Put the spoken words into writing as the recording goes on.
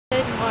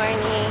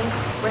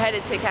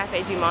headed to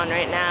Cafe Du Monde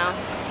right now,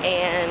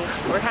 and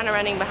we're kind of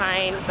running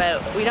behind,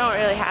 but we don't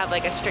really have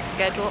like a strict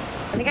schedule.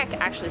 I think I can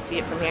actually see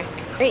it from here.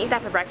 We're gonna eat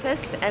that for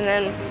breakfast, and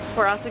then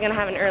we're also gonna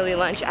have an early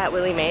lunch at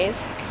Willie Mae's.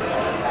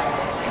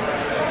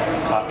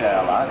 Coffee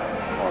a lot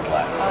or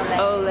black?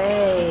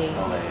 Olay.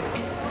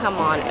 Olay. Come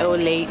on,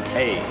 Olate.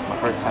 Hey, my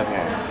first time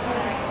here.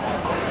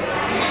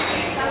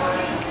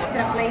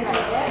 Extra flavor.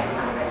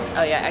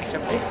 Oh yeah, extra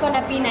flavor. It's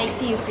gonna be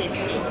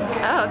 $19.50.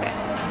 Oh, okay.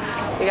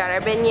 We got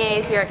our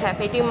beignets here at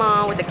Cafe Du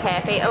Monde with the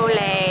Cafe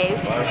Olays.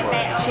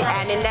 She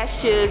adding that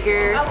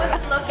sugar. I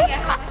wasn't looking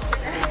at how much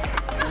sugar.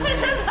 I was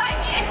just like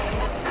it.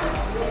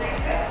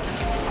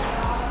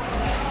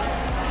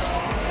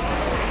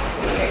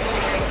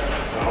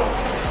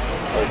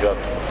 Really good.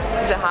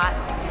 Is it hot?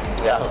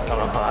 Yeah, it was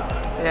kind of hot.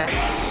 Yeah.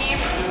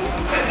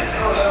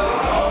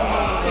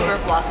 Super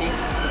fluffy.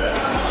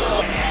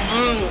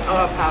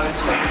 Oh, powdered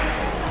sugar.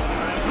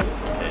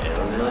 It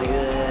was really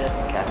good.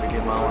 Cafe Du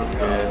Monde was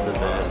good. The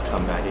best.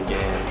 Come back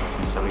again.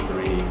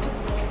 $2.73.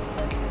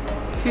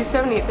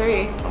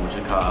 $2.73. How much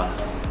it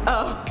costs?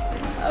 Oh.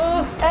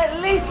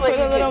 At least when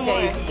you a little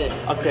can more. taste it.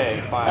 Okay,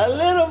 A fine.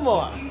 little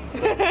more.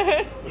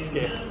 Let's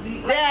get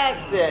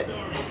That's it.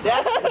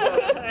 That's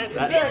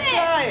it. Just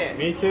try it.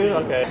 Me too?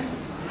 Okay.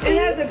 It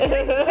has a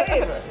great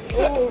flavor.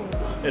 Ooh.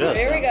 It does.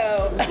 Here we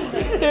go.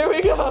 Here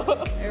we go.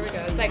 Here we go.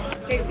 It's like,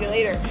 takes you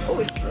later.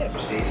 Oh shit.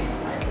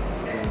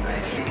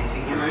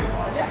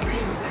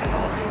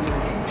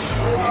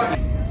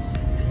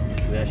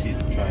 We actually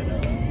tried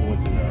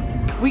what's in there.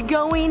 We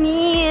going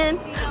in.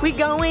 We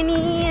going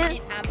in.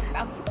 I'm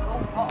about to go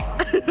home.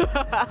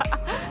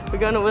 We're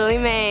going to Willie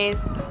Mae's.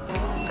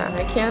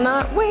 I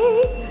cannot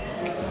wait.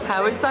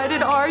 How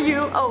excited are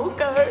you? Oh,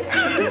 God.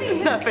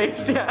 That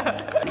face, yeah.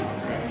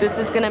 This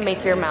is gonna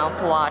make your mouth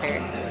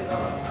water.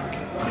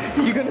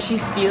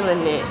 She's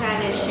feeling it.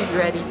 She's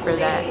ready for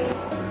that.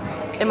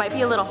 It might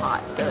be a little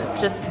hot, so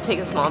just take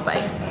a small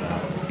bite.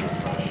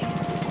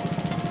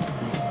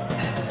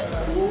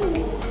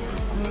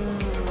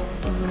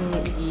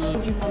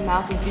 My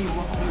mouth would be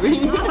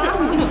watering.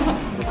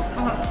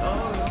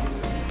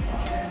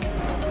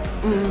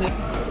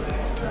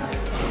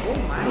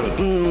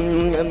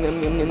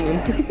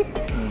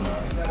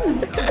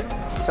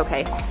 It's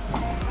okay.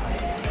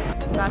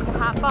 About to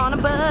hop on a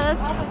bus.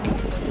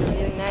 It's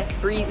really nice,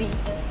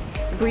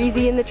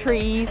 breezy in the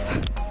trees.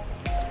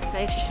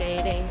 Nice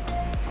shading.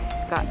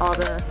 Got all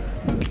the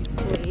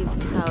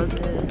slaves'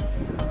 houses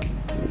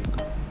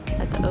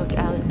at the Oak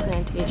Alley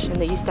Plantation.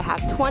 They used to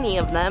have 20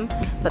 of them,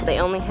 but they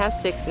only have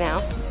 6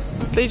 now.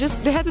 They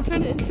had to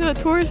turn it into a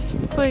tourist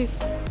place.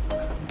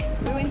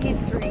 Ruin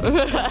history.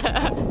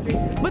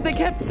 But they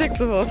kept 6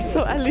 of them,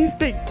 so at least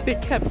they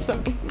kept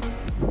some.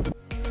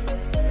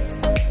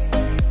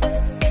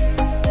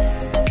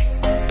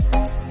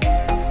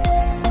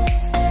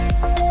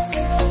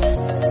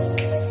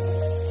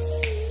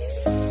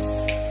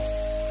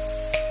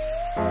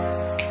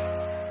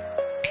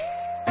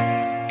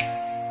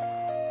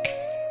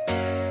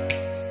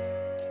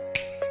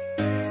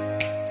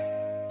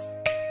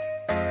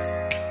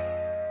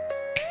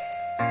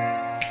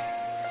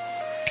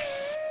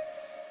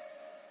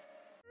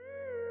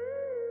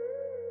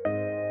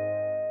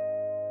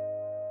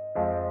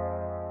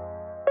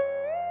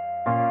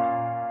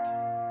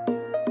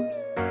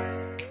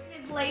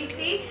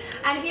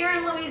 And here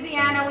in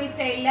Louisiana, we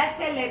say,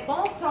 laissez le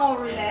bon temps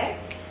rouler,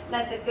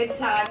 let the good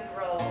times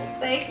roll.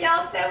 Thank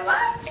y'all so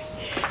much.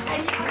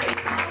 And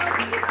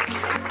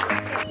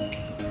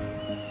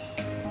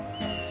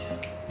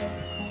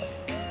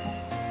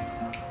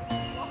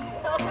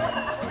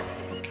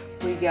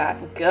we got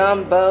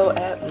gumbo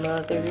at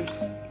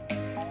Mother's.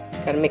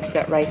 Gotta mix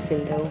that rice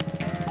in dough.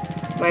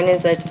 Mine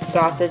is a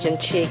sausage and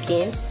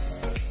chicken.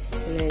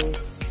 And then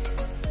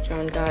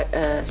John got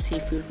a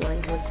seafood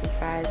one with some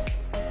fries.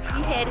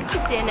 We headed to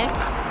dinner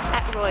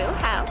at Royal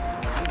House.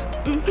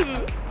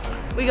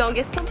 We gonna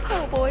get some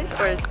po' boys,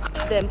 or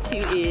them 2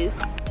 is.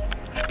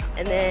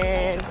 And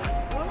then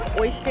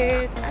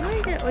oysters. I know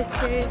you get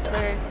oysters,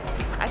 or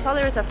I saw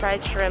there was a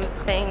fried shrimp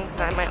thing,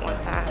 so I might want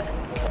that.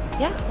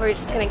 Yeah, we're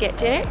just gonna get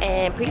dinner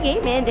and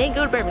pregame and then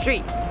go to Bourbon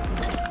Street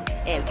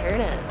and turn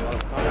up.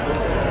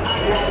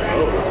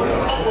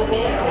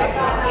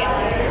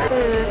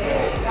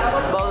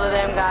 Both of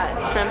them got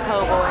shrimp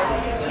po'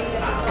 boys,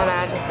 and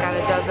I just got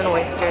a dozen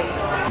oysters.